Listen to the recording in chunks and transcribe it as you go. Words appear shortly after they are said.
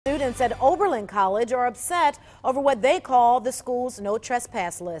students at Oberlin College are upset over what they call the school's no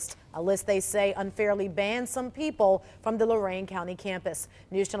trespass list, a list they say unfairly bans some people from the Lorain County campus.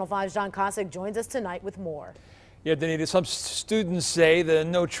 News Channel 5's John Kosick joins us tonight with more. Yeah, Danita, some students say the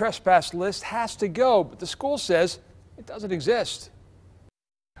no trespass list has to go, but the school says it doesn't exist.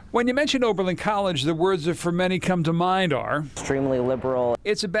 When you mention Oberlin College, the words that for many come to mind are extremely liberal.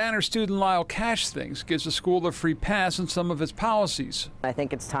 It's a banner student Lyle Cash thinks gives the school a free pass on some of its policies. I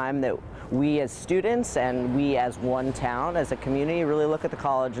think it's time that we as students and we as one town, as a community, really look at the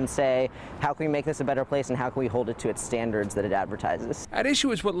college and say, how can we make this a better place and how can we hold it to its standards that it advertises? At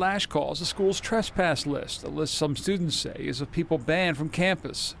issue is what Lash calls the school's trespass list, a list some students say is of people banned from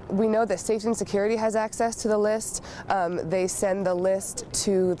campus. We know that safety and security has access to the list. They send the list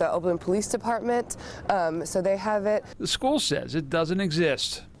to the Oberlin Police Department, so they have it. The school says it doesn't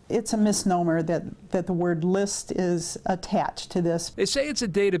exist. It's a misnomer that the word list is attached to this. They say it's a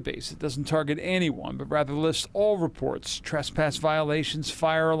database that doesn't target anyone, but rather lists all reports, trespass violations,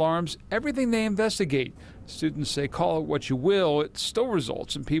 fire alarms, everything they investigate. Students say call it what you will, it still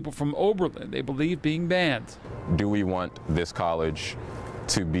results in people from Oberlin they believe being banned. Do we want this college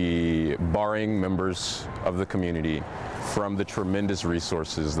to be barring members of the community from the tremendous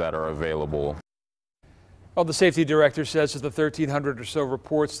resources that are available? Well, the safety director says of the 1,300 or so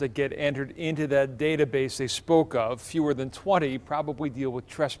reports that get entered into that database they spoke of, fewer than 20 probably deal with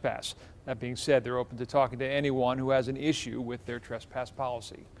trespass. That being said, they're open to talking to anyone who has an issue with their trespass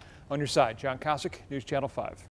policy. On your side, John Kosick, News Channel 5.